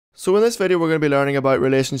So in this video we're going to be learning about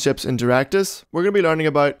relationships in Directus. We're going to be learning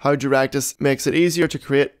about how Directus makes it easier to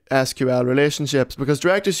create SQL relationships, because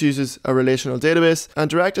Directus uses a relational database and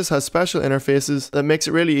Directus has special interfaces that makes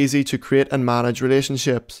it really easy to create and manage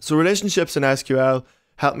relationships. So relationships in SQL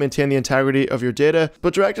help maintain the integrity of your data,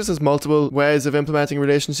 but Directus has multiple ways of implementing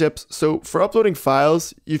relationships. So for uploading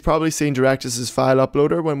files, you've probably seen Directus's file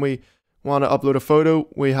uploader. When we want to upload a photo,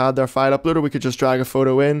 we had their file uploader, we could just drag a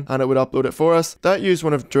photo in and it would upload it for us. That used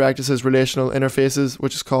one of Directus's relational interfaces,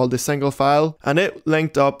 which is called the single file, and it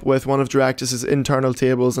linked up with one of Directus's internal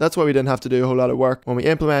tables. That's why we didn't have to do a whole lot of work when we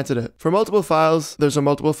implemented it. For multiple files, there's a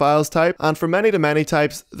multiple files type, and for many-to-many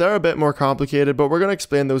types, they're a bit more complicated, but we're going to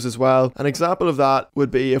explain those as well. An example of that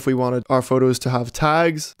would be if we wanted our photos to have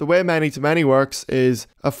tags. The way many-to-many works is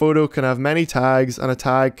a photo can have many tags, and a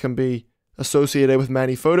tag can be associated with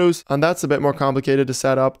many photos, and that's a bit more complicated to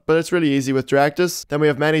set up, but it's really easy with Directus. Then we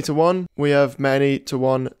have many-to-one. We have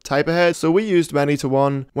many-to-one type ahead. So we used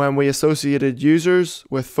many-to-one when we associated users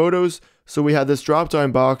with photos. So we had this drop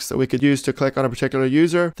down box that we could use to click on a particular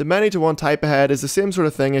user. The many-to-one type ahead is the same sort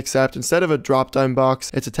of thing, except instead of a drop down box,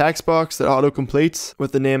 it's a text box that auto completes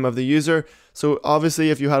with the name of the user. So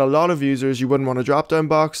obviously if you had a lot of users, you wouldn't want a drop down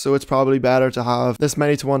box, so it's probably better to have this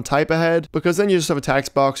many-to-one type ahead, because then you just have a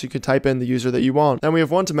text box, you can type in the user that you want. Then we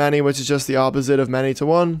have one-to-many, which is just the opposite of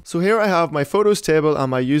many-to-one. So here I have my photos table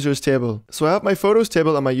and my users table. So I have my photos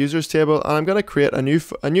table and my users table, and I'm going to create a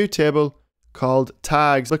new table called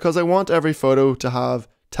tags, because I want every photo to have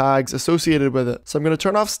tags associated with it. So I'm going to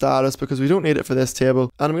turn off status because we don't need it for this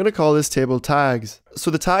table, and I'm going to call this table tags.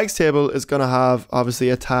 So the tags table is going to have obviously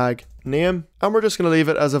a tag name, and we're just going to leave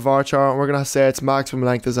it as a varchar, and we're going to say its maximum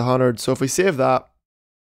length is 100. So if we save that,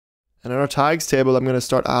 and in our tags table I'm going to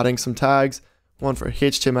start adding some tags, one for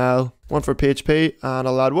HTML, one for PHP, and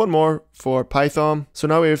I'll add one more for Python. So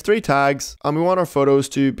now we have 3 tags, and we want our photos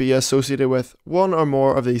to be associated with one or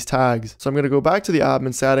more of these tags. So I'm going to go back to the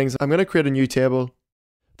admin settings. I'm going to create a new table.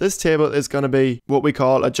 This table is going to be what we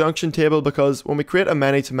call a junction table, because when we create a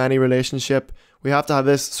many-to-many relationship, we have to have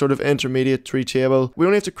this sort of intermediary table. We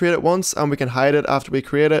only have to create it once, and we can hide it after we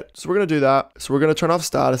create it. So we're going to do that. So we're going to turn off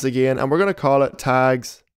status again, and we're going to call it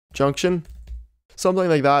tags junction, something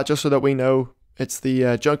like that, just so that we know it's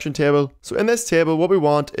the junction table. So in this table, what we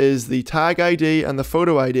want is the tag ID and the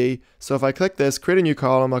photo ID. So if I click this, create a new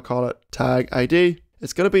column, I'll call it tag ID.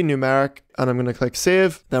 It's going to be numeric, and I'm going to click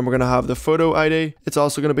save. Then we're going to have the photo ID. It's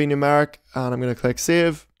also going to be numeric, and I'm going to click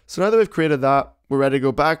save. So now that we've created that, we're ready to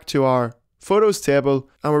go back to our photos table,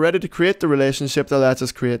 and we're ready to create the relationship that lets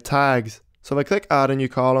us create tags. So if I click add a new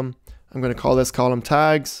column, I'm going to call this column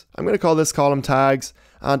tags. I'm going to call this column tags.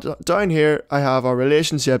 And down here, I have our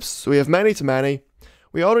relationships. So we have many-to-many.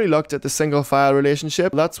 We already looked at the single file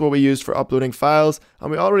relationship. That's what we used for uploading files.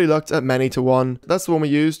 And we already looked at many-to-one. That's the one we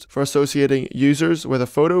used for associating users with a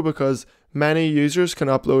photo, because many users can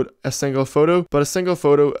upload a single photo, but a single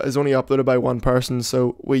photo is only uploaded by one person.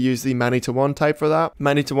 So we use the many-to-one type for that.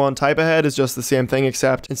 Many-to-one type ahead is just the same thing,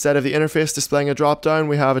 except instead of the interface displaying a drop down,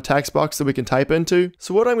 we have a text box that we can type into.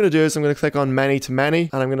 So what I'm going to do is I'm going to click on many-to-many,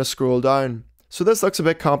 and I'm going to scroll down. So this looks a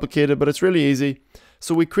bit complicated, but it's really easy.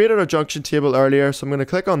 So we created our junction table earlier, so I'm going to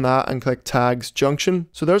click on that and click tags junction.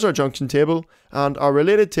 So there's our junction table, and our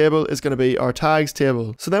related table is going to be our tags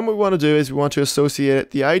table. So then what we want to do is we want to associate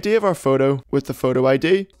the ID of our photo with the photo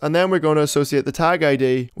ID, and then we're going to associate the tag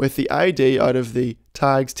ID with the ID out of the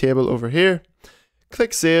tags table over here.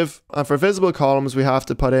 Click save, and for visible columns we have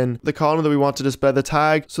to put in the column that we want to display the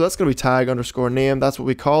tag. So that's going to be tag underscore name. That's what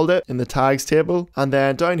we called it in the tags table. And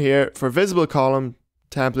then down here for visible column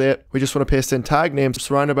template, we just want to paste in tag name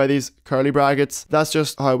surrounded by these curly brackets. That's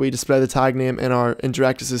just how we display the tag name in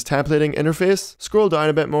Directus's templating interface. Scroll down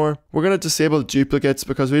a bit more. We're going to disable duplicates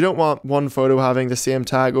because we don't want one photo having the same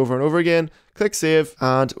tag over and over again. Click save,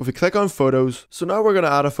 and if we click on photos, so now we're going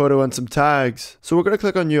to add a photo and some tags. So we're going to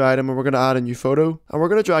click on new item, and we're going to add a new photo, and we're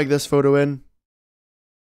going to drag this photo in.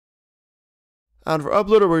 And for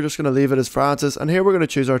uploader, we're just going to leave it as Francis, and here we're going to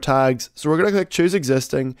choose our tags. So we're going to click choose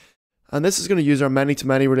existing, and this is going to use our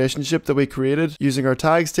many-to-many relationship that we created using our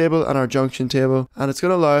tags table and our junction table, and it's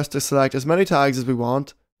going to allow us to select as many tags as we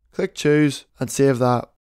want. Click choose and save that.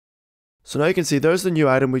 So now you can see there's the new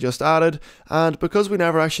item we just added, and because we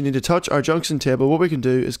never actually need to touch our junction table, what we can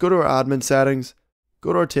do is go to our admin settings,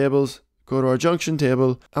 go to our tables, go to our junction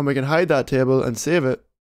table, and we can hide that table and save it.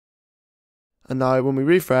 And now when we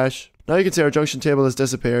refresh, now you can see our junction table has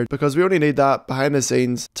disappeared because we only need that behind the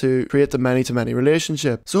scenes to create the many-to-many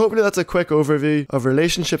relationship. So hopefully that's a quick overview of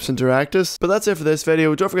relationships in Directus. But that's it for this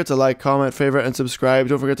video. Don't forget to like, comment, favorite, and subscribe.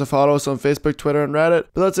 Don't forget to follow us on Facebook, Twitter, and Reddit.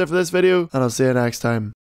 But that's it for this video, and I'll see you next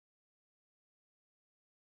time.